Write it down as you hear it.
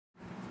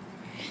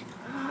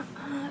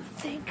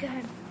Thank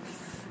God.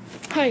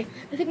 Hi,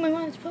 I think my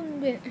mom's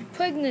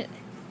pregnant.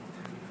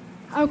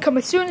 I'll come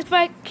as soon as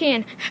I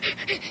can.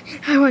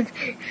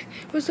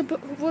 What's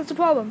the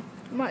problem?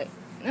 My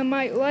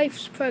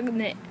wife's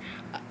pregnant.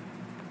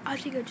 I'll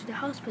take her to the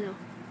hospital.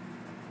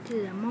 To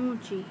the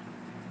emoji.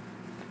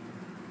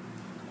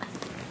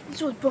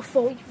 This was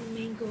before even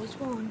Mango was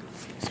born.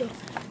 So,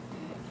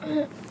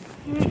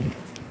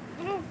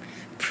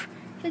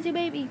 here's your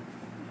baby.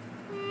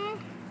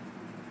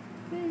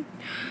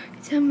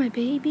 Is that my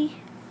baby?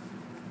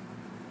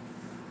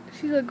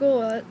 She's a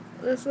girl.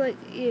 That's like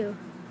you.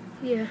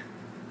 Yeah.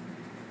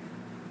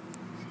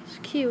 She's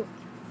cute.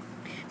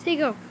 There you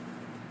go.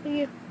 Thank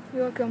you.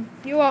 You're welcome.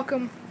 You're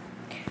welcome.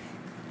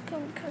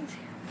 Come.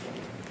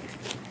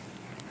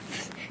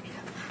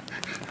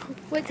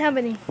 What's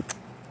happening?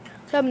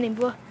 What's happening,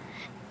 bro?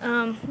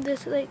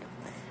 There's like,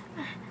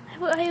 I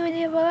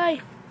already have a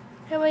life.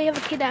 I already have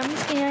a kid. I'm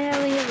just kidding. I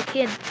already have a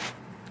kid.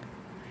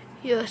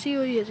 Yeah, she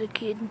already has a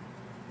kid.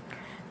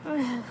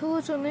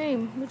 What's her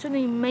name? What's her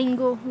name?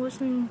 Mango. What's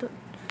her name?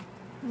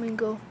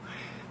 Mango.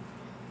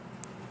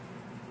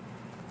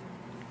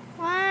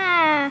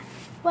 Wow.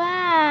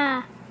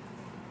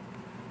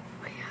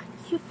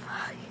 You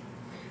fine.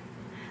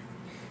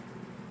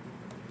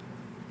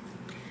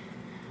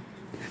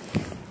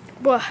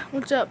 Boy,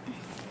 what's up?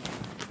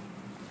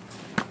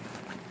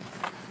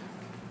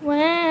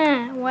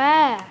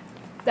 Wow.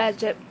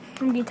 That's it.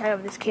 I'm getting tired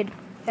of this kid.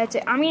 That's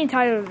it. I'm getting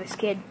tired of this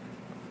kid.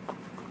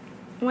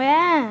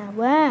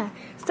 Wow.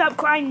 Stop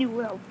crying, you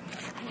will.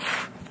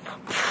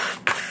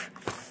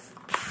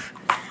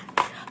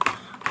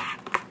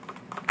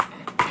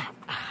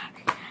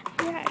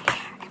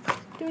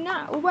 Do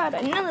not let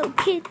another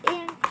kid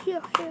in.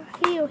 Here.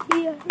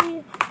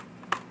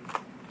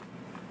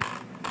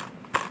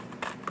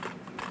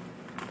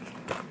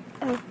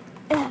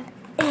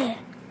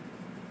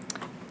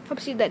 Hope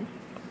she's dead.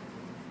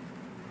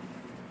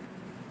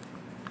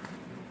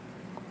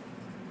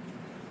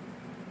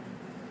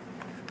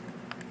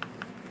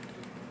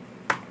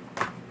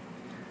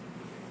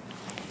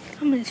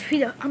 I'm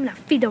gonna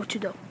feed her to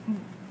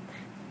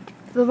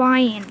the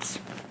lions.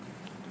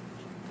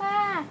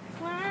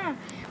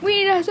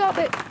 We need to stop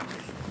it.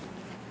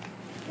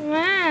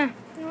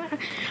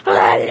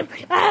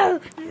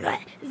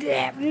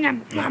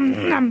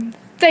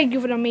 Thank you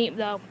for the meat,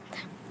 though.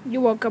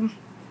 You're welcome.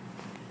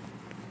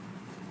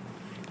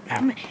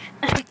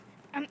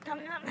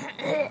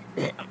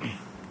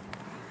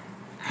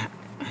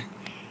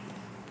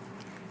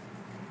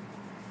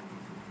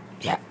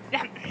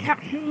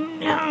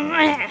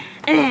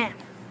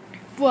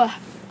 Bruh,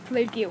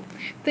 thank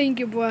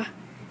you, bruh.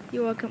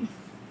 You're welcome.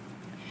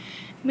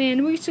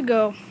 Man, weeks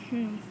ago.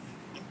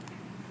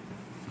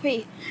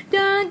 Wait.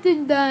 Dun.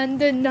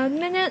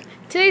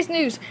 Today's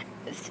news.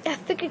 I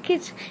think a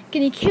kid's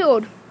getting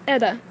killed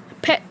at a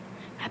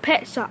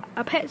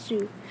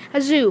zoo.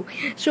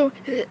 So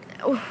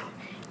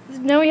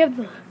now we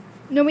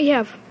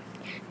have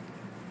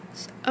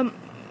I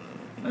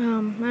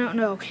don't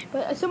know,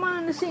 but someone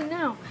on the scene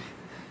now.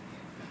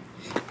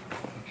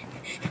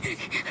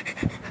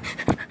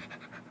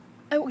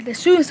 I worked as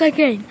soon as I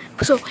can.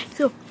 So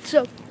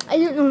I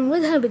don't know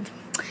what happened.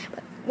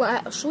 But well,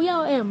 at 3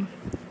 a.m.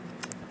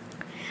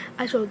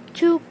 I saw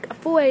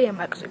 4 a.m.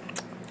 actually.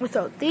 I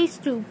saw these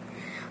two.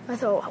 I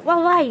saw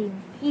one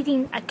lion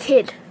eating a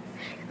kid.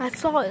 I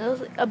saw it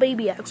was a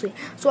baby actually.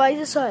 So I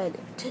decided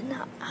to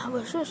not. I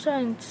was so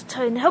trying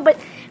to help it,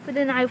 but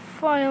then I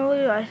finally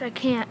realized I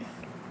can't.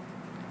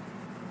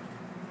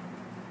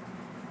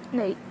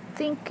 And I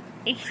think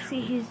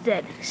he's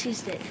dead.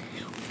 She's dead.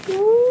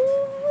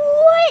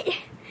 What?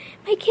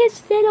 My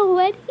kid's dead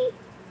already?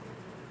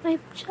 My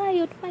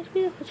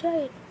beautiful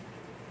child.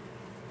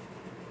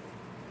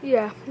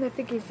 Yeah, I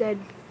think he's dead.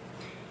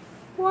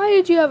 Why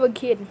did you have a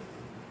kid?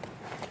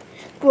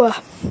 Well,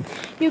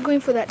 you're going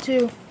for that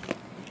too.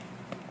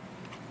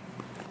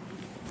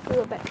 I'll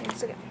go back in a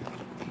second.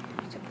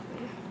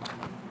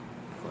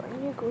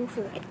 And you're going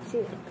for that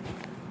too.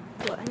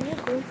 And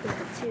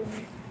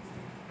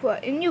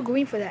you're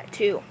going for that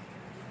too.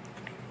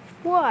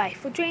 Why?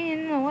 For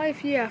draining my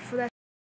life? Yeah, for that.